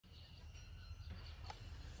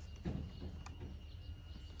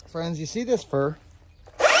friends, you see this fir?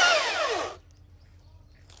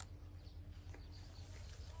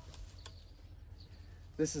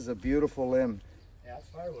 This is a beautiful limb. Yeah, it's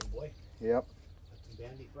firewood, boy. Yep. That's some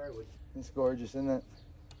dandy firewood. It's gorgeous, isn't it?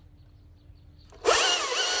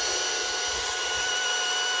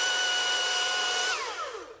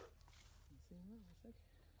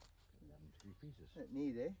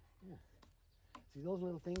 Neat, eh? Yeah. See those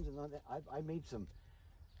little things, and I made some.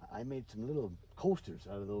 I made some little coasters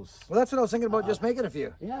out of those. Well, that's what I was thinking about, just making a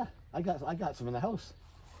few. Yeah, I got some in the house.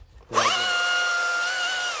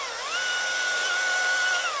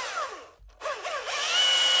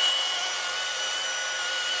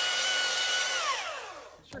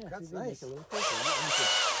 Sure, Yeah, that's see, they make nice. a little coaster. You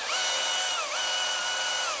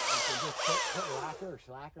can just put lacquer or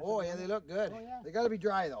slack or Oh something yeah, on they it. look good. Oh, yeah. They got to be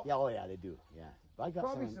dry though. Yeah, oh yeah, they do. Yeah, I got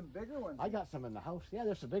Probably some. some bigger ones. I got some in the house. Yeah,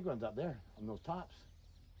 there's some big ones up there on those tops.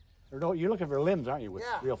 Or no, you're looking for limbs, aren't you? With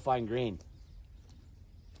Yeah. real fine grain.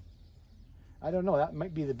 I don't know. That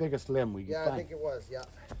might be the biggest limb we can Yeah, find. I think it was. Yeah.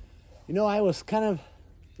 You know, I was kind of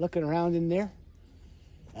looking around in there,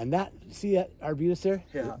 and that, see that arbutus there?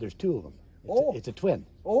 Yeah. There's two of them. Oh. It's a twin.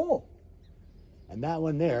 Oh, And that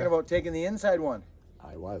one thinking there, about taking the inside one.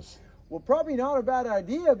 I was. Well, probably not a bad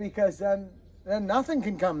idea because then nothing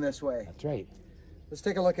can come this way. That's right. Let's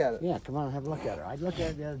take a look at it. Yeah, come on, have a look at her. I looked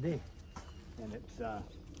at it the other day, and it's, That's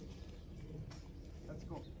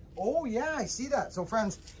cool. Oh yeah, I see that. So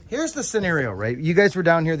friends, here's the scenario, right? You guys were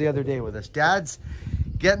down here the other day with us. Dad's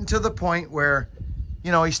getting to the point where,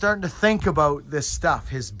 you know, he's starting to think about this stuff,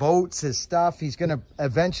 his boats, his stuff. He's going to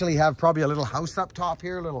eventually have probably a little house up top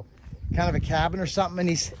here, a little kind of a cabin or something.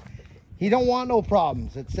 And he don't want no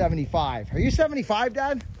problems at 75. Are you 75,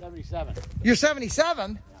 Dad? 77. You're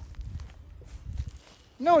 77? Yeah.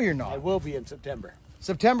 No, you're I not. will be in September.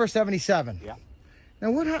 September 77. Yeah.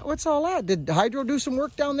 Now what's all that? Did Hydro do some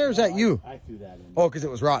work down there? Is that you? I threw that in. Oh, because it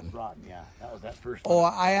was rotten. Rotten, yeah. That was that first Oh,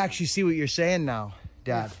 one. I actually see what you're saying now,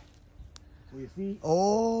 Dad. Well, you see,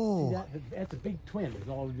 Oh, that's a big twin is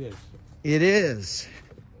all it is. it is.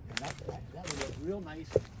 And that would look real nice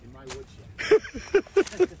in my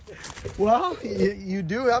woodshed. Well, you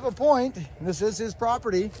do have a point. This is his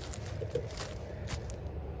property.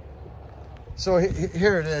 So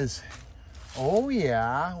here it is. Oh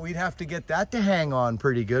yeah, we'd have to get that to hang on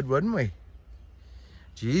pretty good, wouldn't we?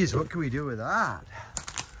 Geez, what can we do with that?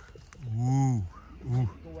 Ooh, ooh,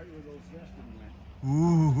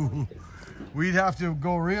 ooh. We'd have to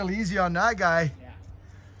go real easy on that guy. Yeah,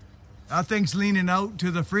 That thing's leaning out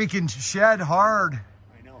to the freaking shed hard.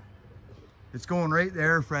 I know. It's going right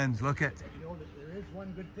there, friends. Look at. You know, there is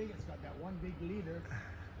one good thing. It's got that one big leader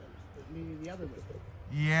that's leading the other way. So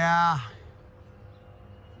Yeah.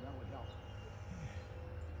 that would help.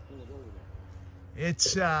 Pull it over there.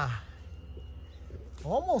 It's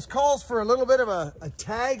almost calls for a little bit of a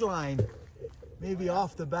tagline, maybe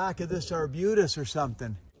off the back of this arbutus or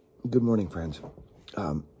something. Good morning, friends.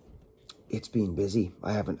 It's been busy.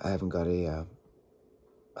 I haven't got a.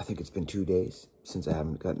 I think it's been 2 days since I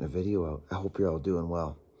haven't gotten a video out. I hope you're all doing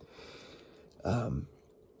well.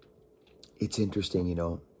 It's interesting, you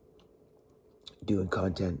know, doing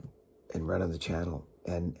content and running the channel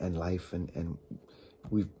and life and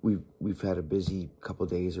we've had a busy couple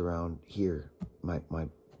days around here, my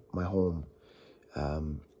home.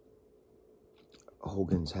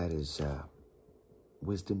 Hogan's had his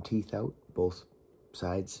wisdom teeth out, both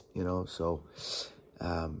sides, you know, so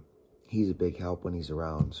he's a big help when he's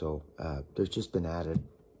around. So there's just been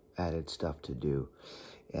added stuff to do,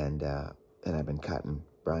 and I've been cutting.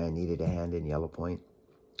 Brian needed a hand in Yellow Point,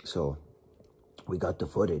 so we got the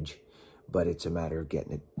footage, but it's a matter of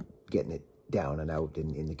getting it down and out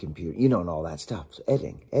in the computer, you know, and all that stuff. So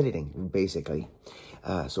editing basically.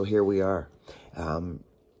 So here we are.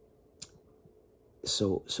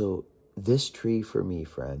 So this tree for me,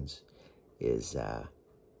 friends, is I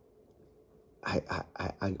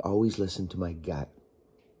always listen to my gut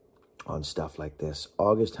on stuff like this.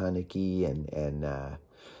 August Haneke and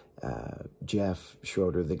Jeff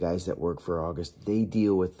Schroeder, the guys that work for August, they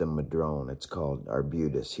deal with the madrone. It's called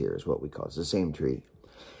arbutus here is what we call it. It's the same tree.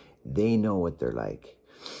 They know what they're like.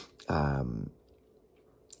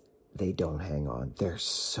 They don't hang on. They're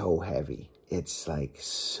so heavy. It's like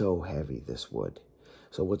so heavy, this wood.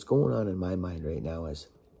 So what's going on in my mind right now is,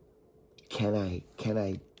 can I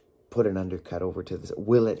put an undercut over to this?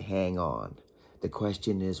 Will it hang on? The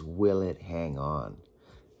question is, will it hang on?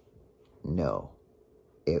 No.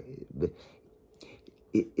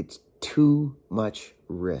 It's too much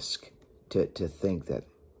risk to think that,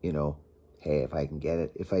 you know, hey, if I can get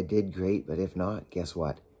it, if I did, great, but if not, guess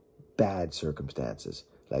what? Bad circumstances,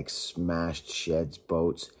 like smashed sheds,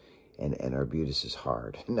 boats, and arbutus is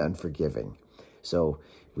hard and unforgiving. So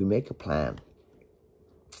we make a plan.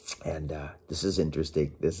 And this is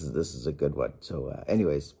interesting. This is a good one. So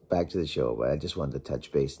anyways, back to the show. But I just wanted to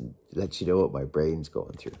touch base and let you know what my brain's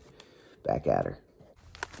going through. Back at her.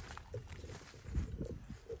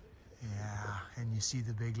 Yeah, and you see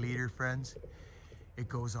the big leader, friends? It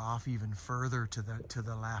goes off even further to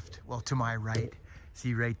the left. Well, to my right.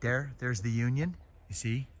 See right there? There's the Union, you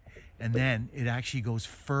see? And then it actually goes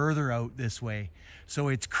further out this way. So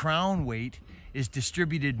its crown weight is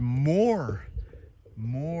distributed more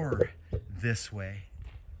this way.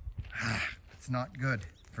 It's not good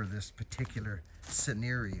for this particular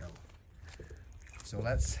scenario. So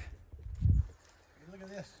let's Look at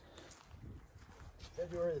this.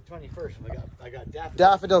 February the 21st. I got daffodils.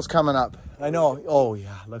 daffodils coming up. I know. Oh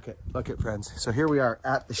yeah, look at friends. So here we are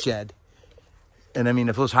at the shed. And I mean,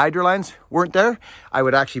 if those hydro lines weren't there, I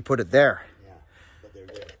would actually put it there. Yeah, but they're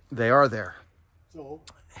there. They are there. So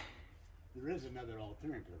there is another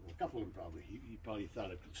alternative. A couple of them probably. He probably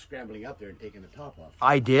thought of scrambling up there and taking the top off.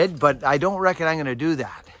 I did, but I don't reckon I'm going to do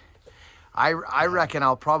that. I reckon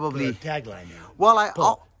I'll probably. Tagline now.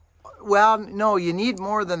 Well, well, no, you need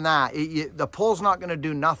more than that. The pole's not going to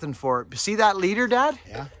do nothing for it. See that leader, Dad?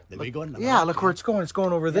 Yeah, the big one. Yeah, look where it's going. It's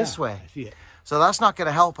going over this way. I see it. So that's not going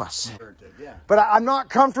to help us. Yeah. But I'm not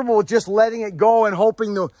comfortable with just letting it go and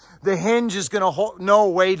hoping the hinge is going to hold. No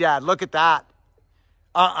way, Dad. Look at that.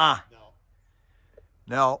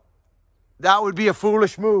 No. That would be a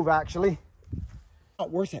foolish move, actually. Not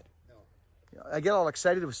worth it. No. I get all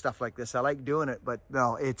excited with stuff like this. I like doing it, but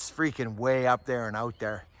no, it's freaking way up there and out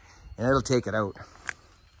there. And it'll take it out.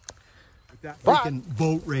 Like that freaking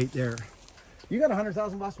boat right there. You got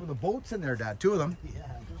 100,000 bucks worth of boats in there, Dad. 2 of them. Yeah.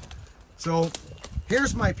 So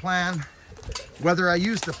here's my plan. Whether I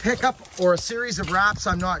use the pickup or a series of wraps,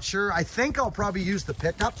 I'm not sure. I think I'll probably use the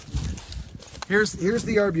pickup. Here's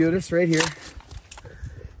the arbutus right here.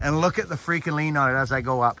 And look at the freaking lean on it as I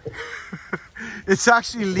go up. It's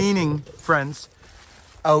actually leaning, friends,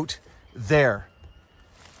 out there.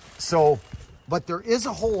 So, but there is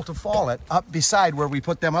a hole to fall it up beside where we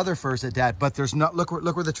put them other furs at, Dad. But there's not, look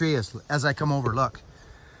where the tree is as I come over, look.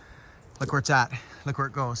 Look where it's at, look where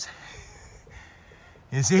it goes.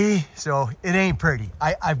 You see? So it ain't pretty.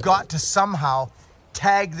 I've got to somehow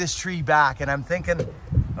tag this tree back, and I'm thinking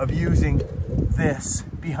of using this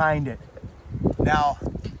behind it. Now,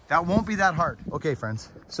 that won't be that hard. Okay, friends.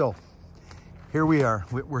 So here we are.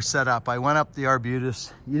 We're set up. I went up the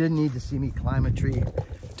arbutus. You didn't need to see me climb a tree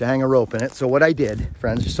to hang a rope in it. So what I did,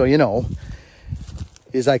 friends, just so you know,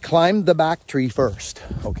 is I climbed the back tree first,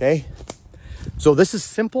 okay? So this is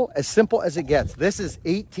simple as it gets. This is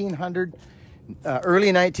 1800,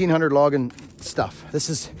 early 1900 logging stuff. This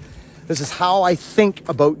is how I think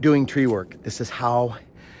about doing tree work. This is how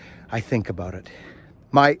I think about it.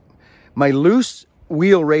 My loose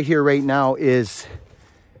wheel right here right now is,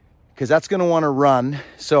 because that's going to want to run.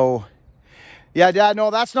 So yeah, Dad,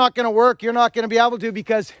 no, that's not going to work. You're not going to be able to,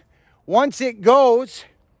 because once it goes,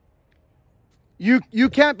 you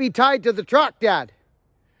can't be tied to the truck, Dad.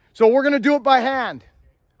 So we're going to do it by hand.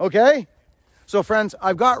 Okay? So friends,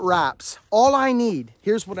 I've got wraps. All I need,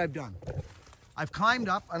 here's what I've done. I've climbed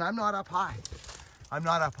up, and I'm not up high. I'm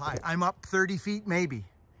not up high. I'm up 30 feet maybe.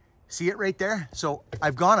 See it right there? So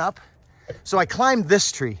I've gone up. So I climbed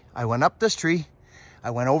this tree. I went up this tree.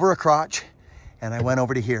 I went over a crotch, and I went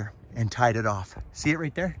over to here and tied it off. See it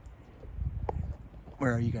right there?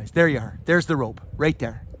 Where are you guys? There you are. There's the rope right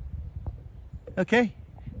there. Okay?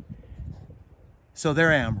 So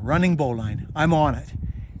there I am, running bowline. I'm on it.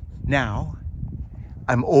 Now,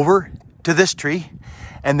 I'm over to this tree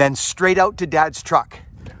and then straight out to Dad's truck,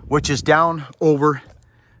 which is down over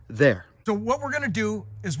there. So what we're gonna do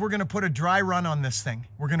is we're gonna put a dry run on this thing.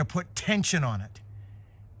 We're gonna put tension on it.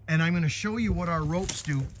 And I'm gonna show you what our ropes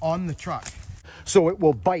do on the truck. So it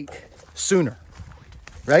will bite sooner,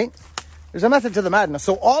 right? There's a method to the madness.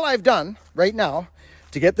 So all I've done right now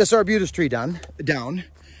to get this arbutus tree down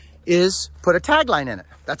is put a tagline in it.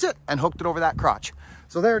 That's it. And hooked it over that crotch.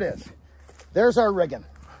 So there it is. There's our rigging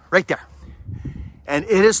right there. And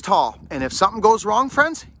it is tall. And if something goes wrong,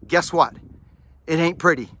 friends, guess what? It ain't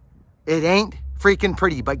pretty. It ain't freaking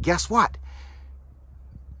pretty. But guess what?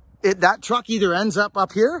 That truck either ends up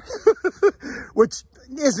here, which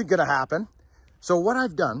isn't going to happen. So what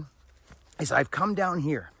I've done is I've come down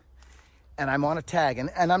here and I'm on a tag.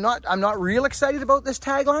 And I'm not real excited about this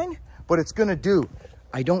tagline, but it's going to do.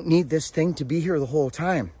 I don't need this thing to be here the whole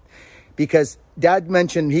time, because Dad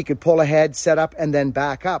mentioned he could pull ahead, set up, and then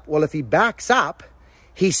back up. Well, if he backs up,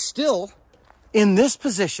 he's still in this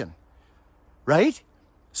position, right?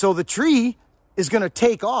 So the tree is going to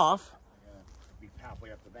take off. Be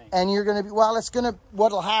halfway up the bank. And you're going to be, well, it's going to,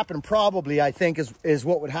 what'll happen probably, I think, is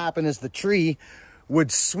what would happen is the tree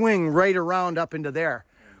would swing right around up into there,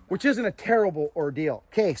 which isn't a terrible ordeal.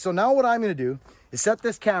 Okay, so now what I'm going to do is set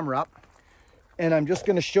this camera up, and I'm just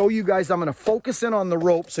going to show you guys, I'm going to focus in on the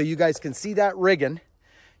rope so you guys can see that rigging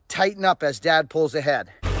tighten up as Dad pulls ahead.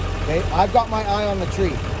 Okay, I've got my eye on the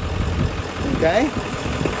tree. Okay?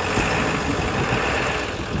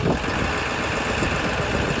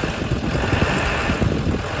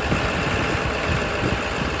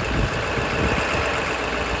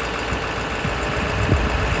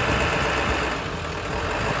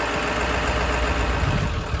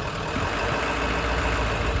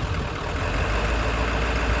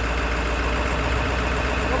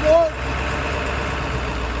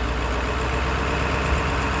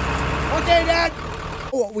 Okay, Dad.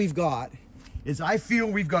 What we've got is, I feel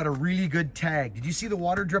we've got a really good tag. Did you see the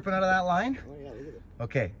water dripping out of that line? Oh yeah, look at it.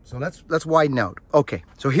 Okay, so let's widen out. Okay,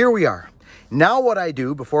 so here we are. Now what I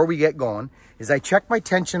do before we get going is I check my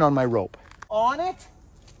tension on my rope. On it,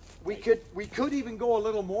 we could even go a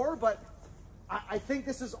little more, but I think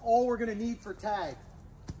this is all we're gonna need for tag.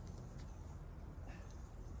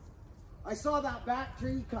 I saw that back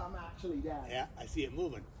tree come actually, Dad. Yeah, I see it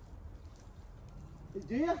moving.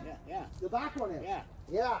 Do you? Yeah, yeah. The back one is? Yeah.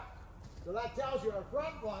 Yeah. So that tells you our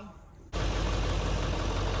front one.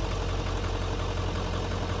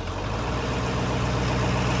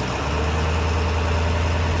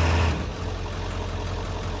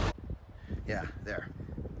 Yeah, there.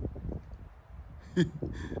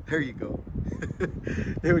 There you go.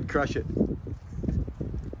 They would crush it.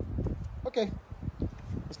 Okay,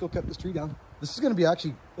 let's go cut this tree down. This is gonna be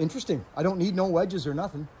actually interesting. I don't need no wedges or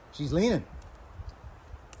nothing. She's leaning.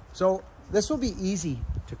 So this will be easy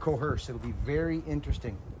to coerce. It'll be very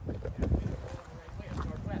interesting.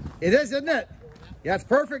 It is, isn't it? Yeah, it's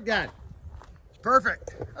perfect, Dad. It's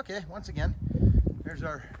perfect. Okay, once again, there's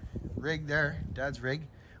our rig there, Dad's rig.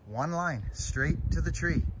 One line, straight to the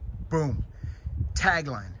tree. Boom. Tag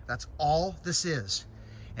line. That's all this is.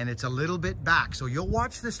 And it's a little bit back. So you'll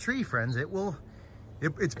watch this tree, friends.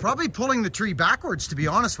 It's probably pulling the tree backwards, to be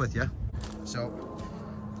honest with you. So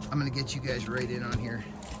I'm gonna get you guys right in on here.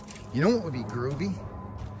 You know what would be groovy?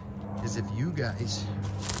 Is if you guys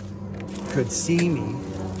could see me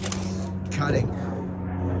cutting.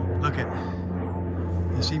 Look at,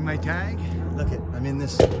 you see my tag? Look at, I'm in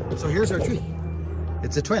this. So here's our tree.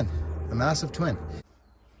 It's a twin, a massive twin.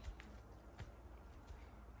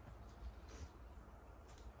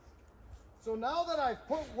 So now that I've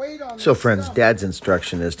put weight on So this friends, stuff, Dad's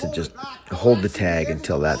instruction is to just hold the tag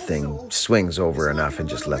until that thing swings over enough and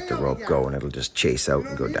just let the rope go, and it'll just chase out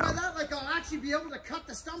and go down. Like I'll actually be able to cut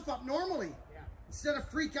the stump up normally, instead of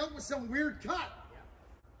freak out with some weird cut.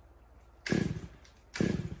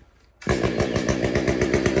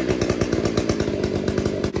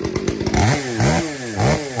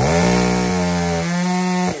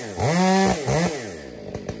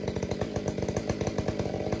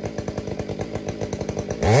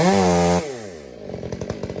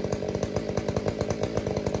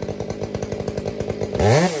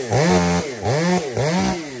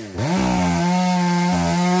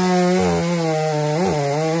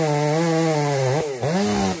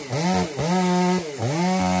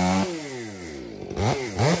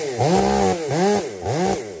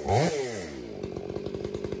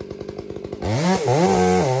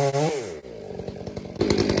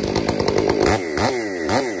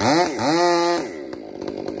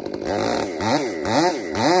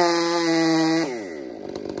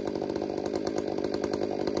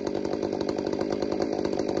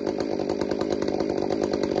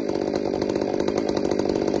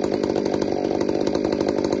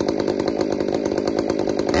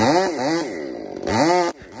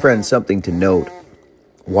 Friends, something to note.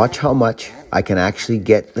 Watch how much I can actually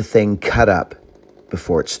get the thing cut up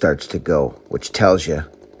before it starts to go, which tells you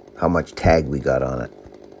how much tag we got on it.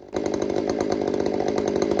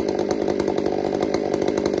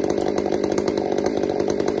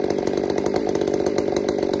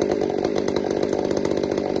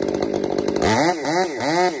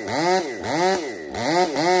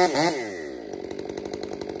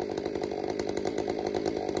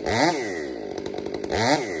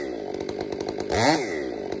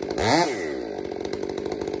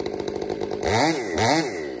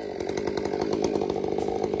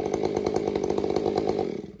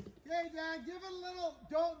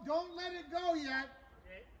 Don't let it go yet.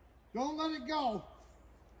 Okay. Don't let it go.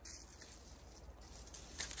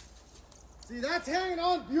 See, that's hanging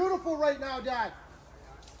on beautiful right now, Dad.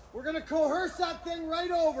 We're gonna coerce that thing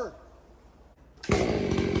right over.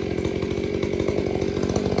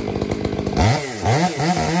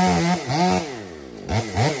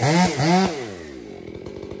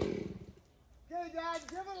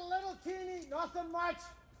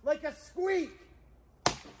 like a squeak.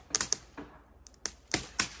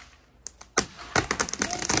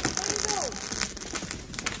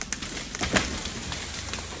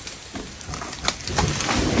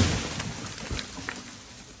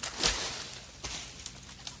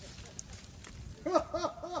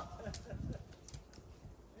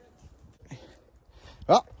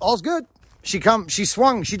 Well, all's good. She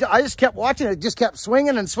swung. I just kept watching it. Just kept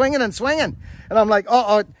swinging and swinging and swinging. And I'm like,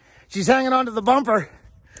 uh-oh, she's hanging onto the bumper.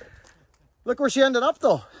 Look where she ended up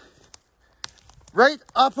though. Right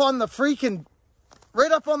up on the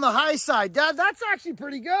high side. Dad, that's actually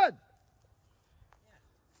pretty good.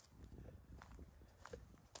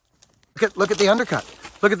 Look at the undercut.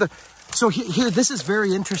 Look at the, so here, this is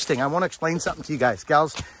very interesting. I want to explain something to you guys,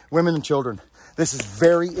 gals, women and children. This is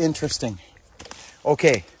very interesting.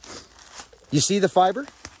 Okay, you see the fiber?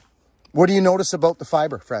 What do you notice about the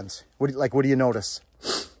fiber, friends? What do you notice?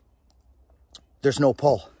 There's no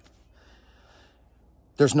pull.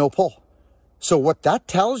 There's no pull. So what that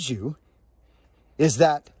tells you is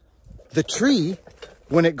that the tree,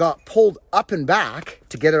 when it got pulled up and back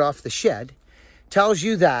to get it off the shed, tells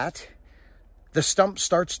you that the stump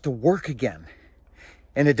starts to work again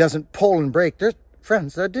and it doesn't pull and break.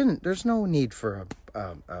 Friends, there's no need for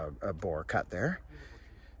a bore cut there.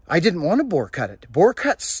 I didn't want to bore cut it. Bore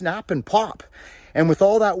cuts snap and pop. And with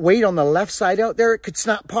all that weight on the left side out there, it could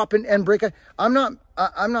snap, pop, and break it.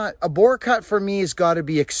 A bore cut for me has got to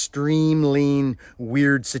be extreme, lean,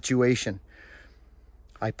 weird situation.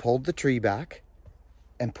 I pulled the tree back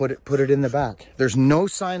and put it in the back. There's no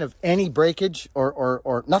sign of any breakage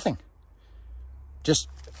or nothing. Just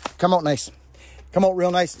come out nice. Come out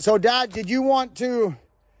real nice. So Dad, did you want to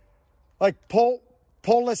like pull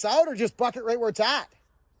this out or just buck it right where it's at?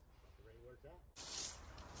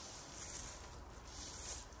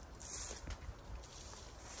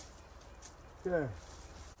 Okay.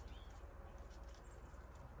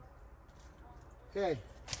 Okay.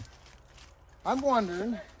 I'm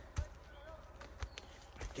wondering.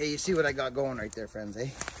 Okay, you see what I got going right there, friends, eh?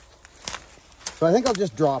 So I think I'll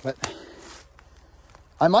just drop it.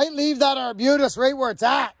 I might leave that arbutus right where it's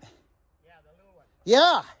at. Yeah, the little one.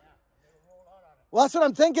 Yeah. Well, that's what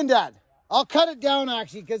I'm thinking, Dad. I'll cut it down,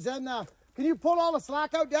 actually, because then, can you pull all the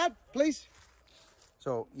slack out, Dad, please?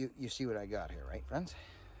 So you see what I got here, right, friends?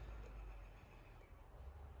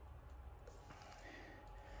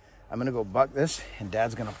 I'm going to go buck this, and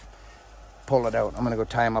Dad's going to pull it out. I'm going to go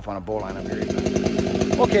tie him up on a bowline up here.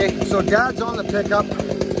 Okay, so Dad's on the pickup.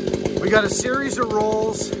 We got a series of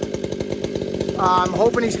rolls. I'm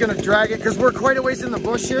hoping he's going to drag it, because we're quite a ways in the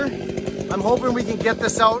bush here. I'm hoping we can get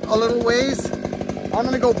this out a little ways. I'm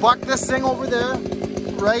going to go buck this thing over there,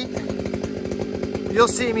 right? You'll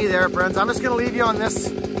see me there, friends. I'm just going to leave you on this,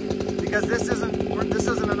 because this isn't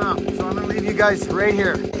enough. So I'm going to leave you guys right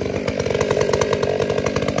here.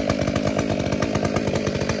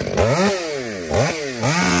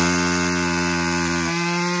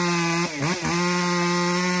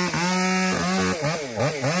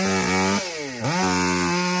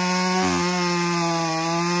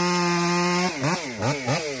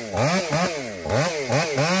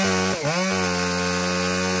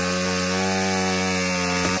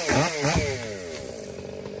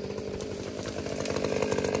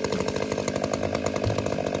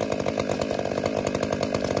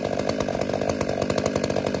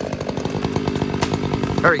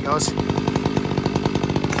 There he goes.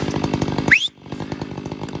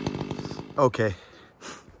 Okay,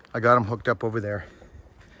 I got him hooked up over there.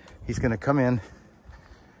 He's gonna come in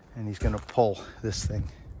and he's gonna pull this thing.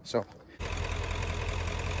 So.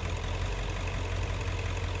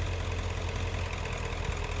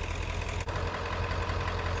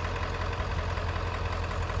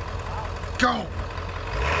 Go!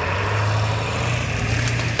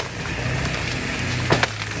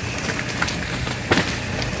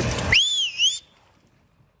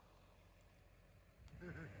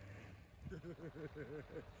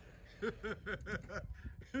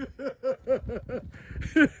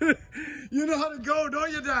 You know how to go,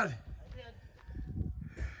 don't you, Dad? I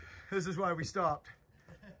did. This is why we stopped.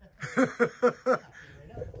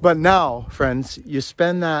 But now, friends, you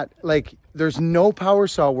spend that, like, there's no power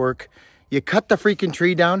saw work. You cut the freaking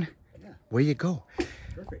tree down. Yeah. Where you go?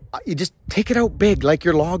 Perfect. You just take it out big, like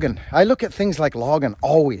you're logging. I look at things like logging,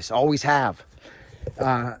 always have.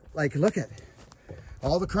 Like, look at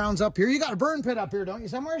all the crowns up here. You got a burn pit up here, don't you,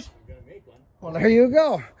 somewhere? I'm gonna make one. Well, there you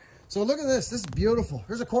go. So look at this. This is beautiful.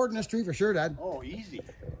 There's a cord in this tree for sure, Dad. Oh, easy.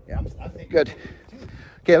 Yeah. Good.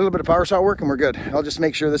 Okay, a little bit of power saw work and we're good. I'll just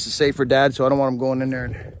make sure this is safe for Dad, so I don't want him going in there.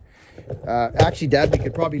 And, actually, Dad, we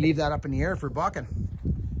could probably leave that up in the air for bucking.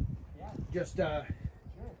 Yeah. Just,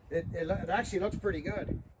 It actually looks pretty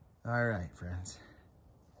good. All right, friends.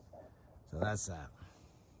 So that's that.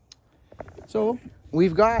 So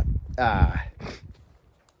we've got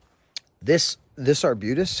this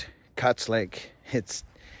arbutus cuts like it's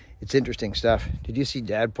interesting stuff. Did you see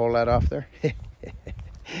Dad pull that off there?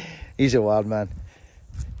 He's a wild man.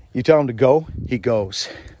 You tell him to go, he goes.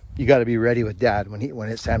 You got to be ready with Dad when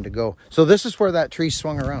it's time to go. So this is where that tree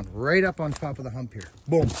swung around, right up on top of the hump here.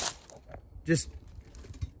 Boom. Just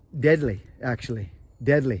deadly, actually.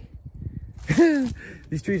 Deadly.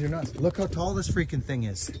 These trees are nuts. Look how tall this freaking thing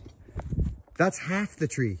is. That's half the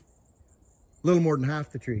tree. A little more than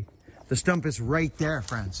half the tree. The stump is right there,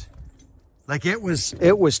 friends. Like it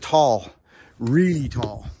was tall. Really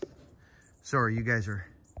tall. Sorry, you guys are...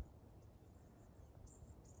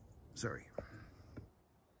 Sorry.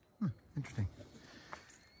 Interesting.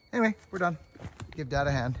 Anyway, we're done. Give Dad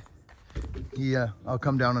a hand. I'll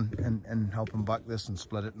come down and help him buck this and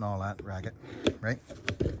split it and all that racket, right?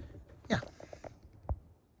 Yeah.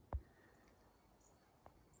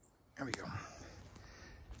 There we go.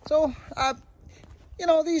 So, you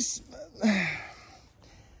know, these,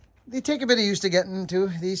 they take a bit of use to getting into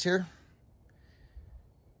these here.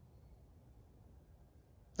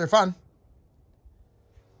 They're fun.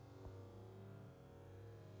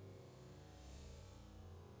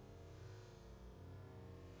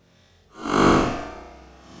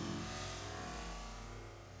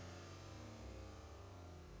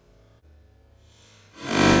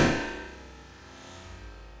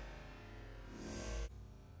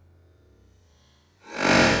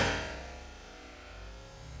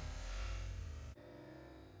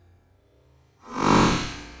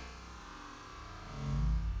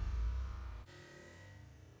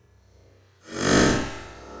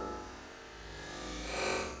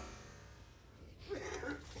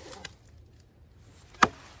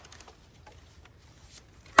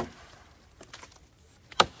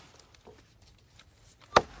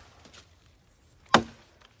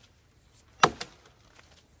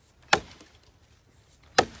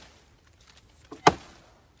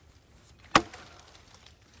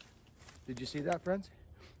 Did you see that, friends?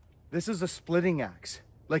 This is a splitting axe.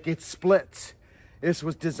 Like it splits. This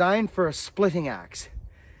was designed for a splitting axe.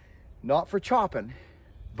 Not for chopping,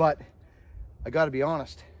 but I gotta be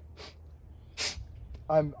honest.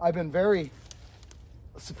 I've been very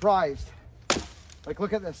surprised. Like,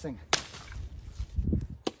 look at this thing.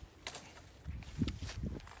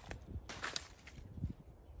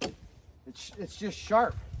 It's just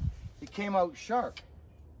sharp. It came out sharp.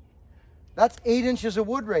 That's 8 inches of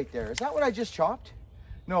wood right there. Is that what I just chopped?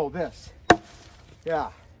 No, this. Yeah.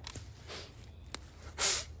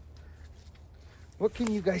 What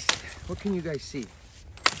can you guys see?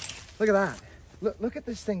 Look at that. Look at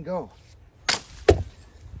this thing go.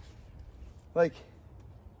 Like,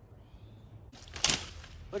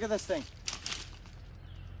 look at this thing.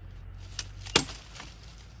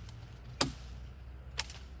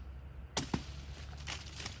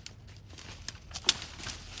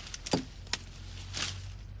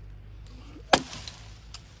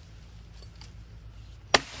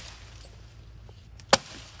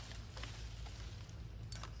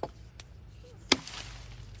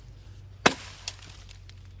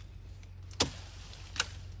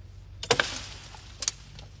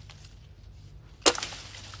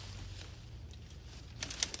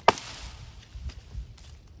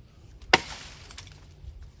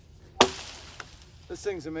 This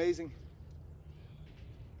thing's amazing.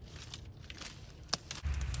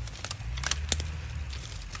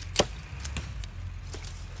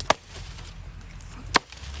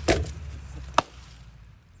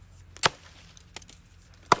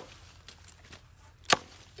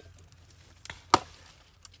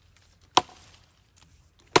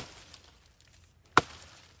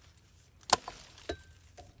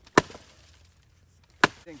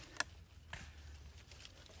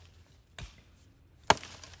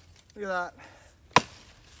 Look at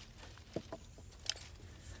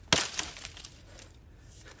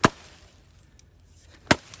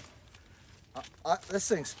that. This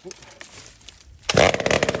thing's...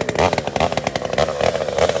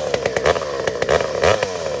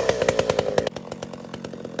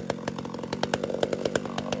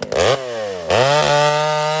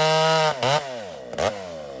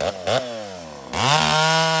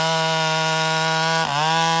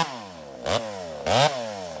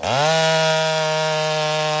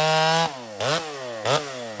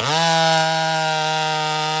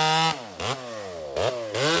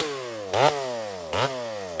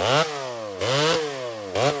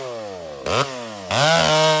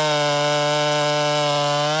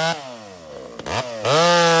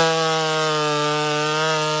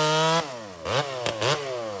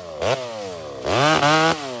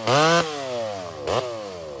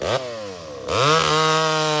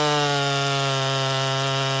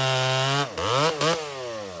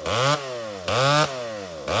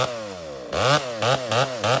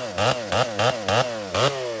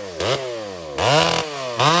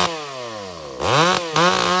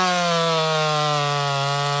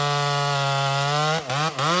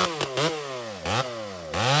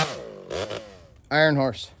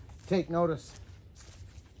 take notice.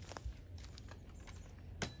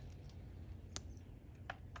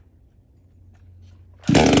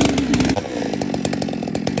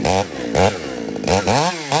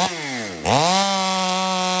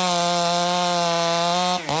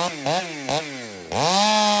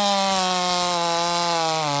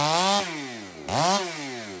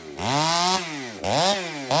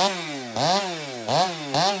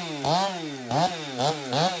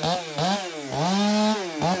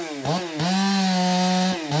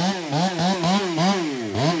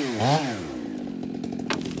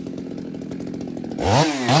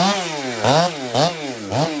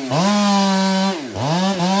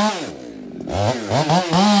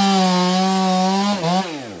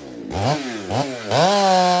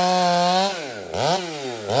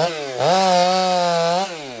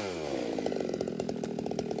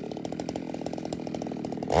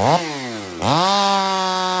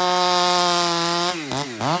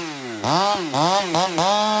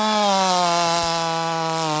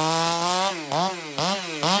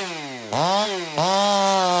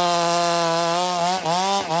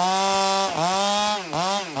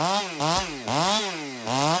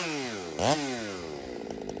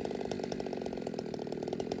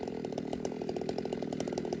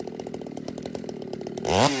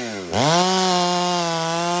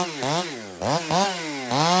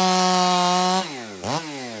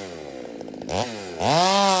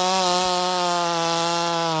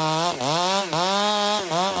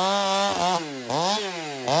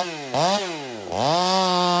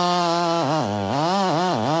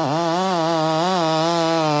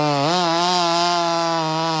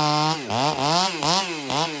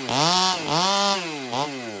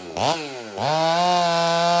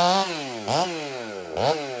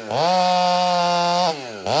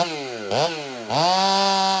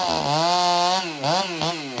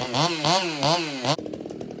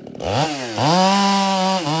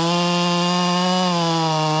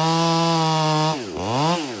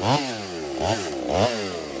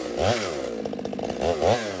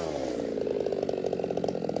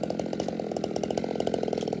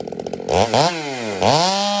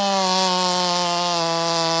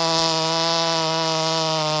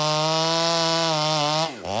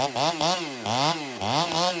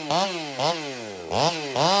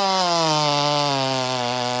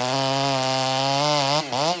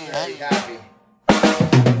 Very happy.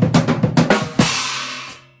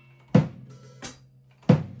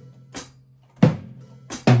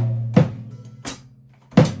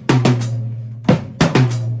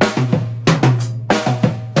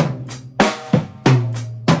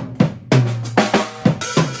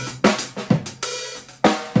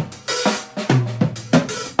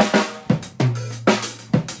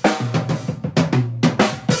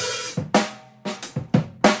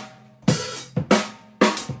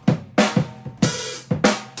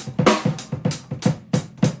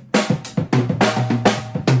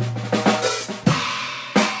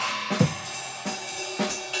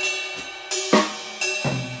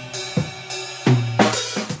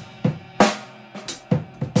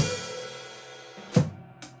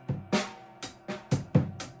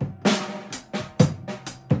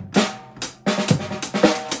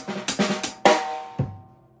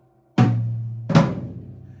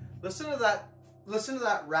 Listen to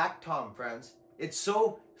that rack tom, friends. It's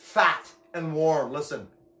so fat and warm. Listen.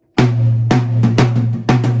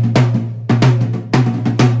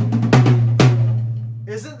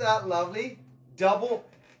 Isn't that lovely? Double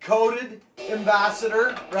coated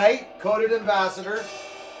Ambassador, right? Coated Ambassador.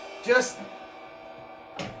 Just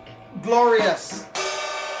glorious,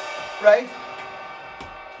 right?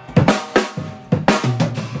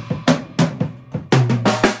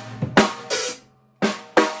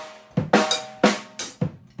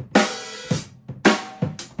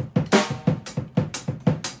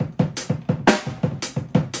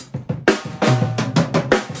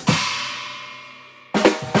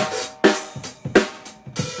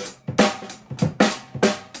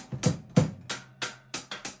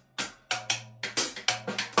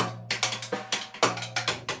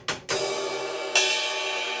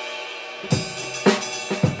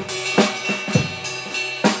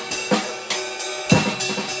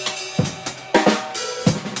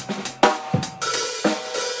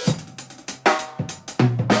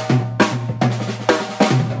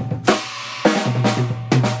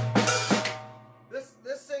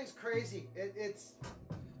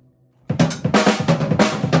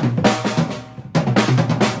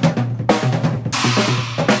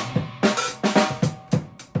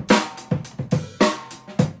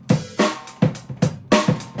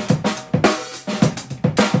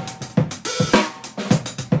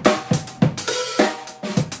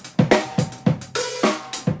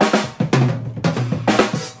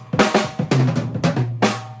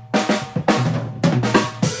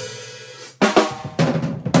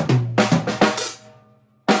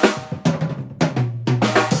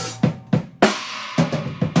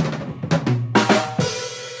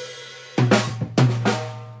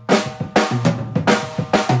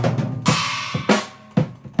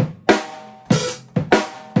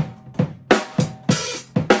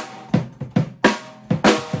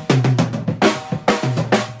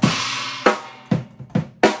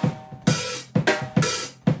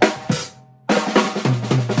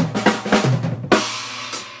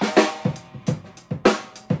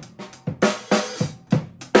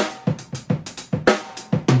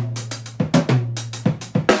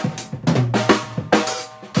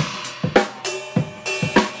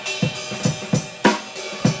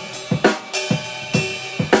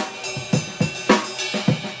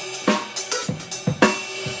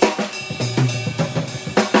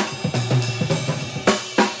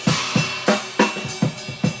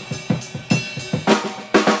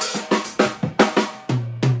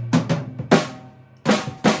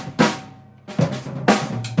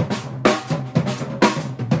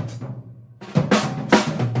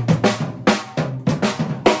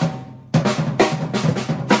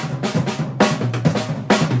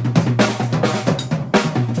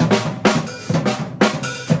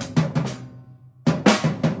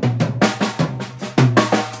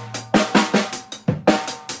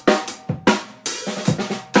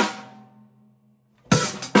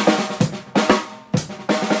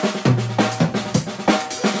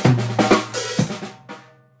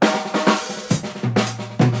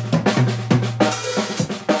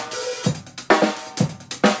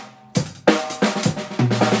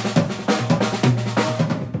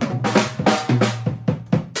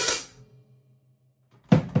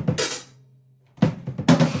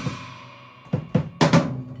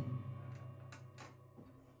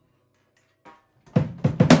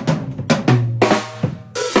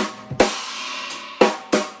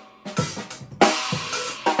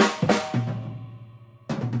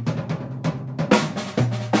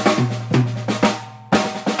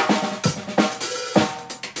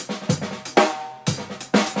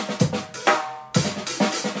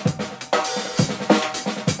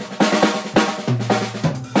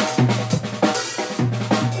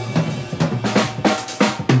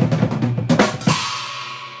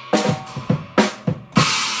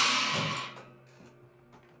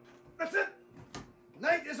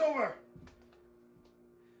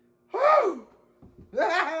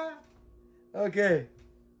 Okay.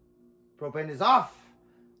 Propane is off.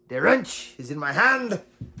 The wrench is in my hand.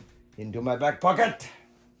 Into my back pocket.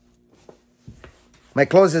 My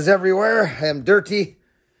clothes is everywhere. I am dirty.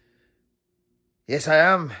 Yes, I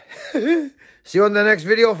am. See you in the next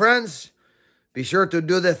video, friends. Be sure to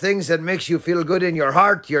do the things that makes you feel good in your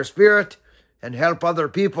heart, your spirit, and help other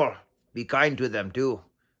people. Be kind to them too.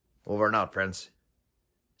 Over and out, friends.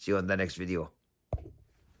 See you in the next video.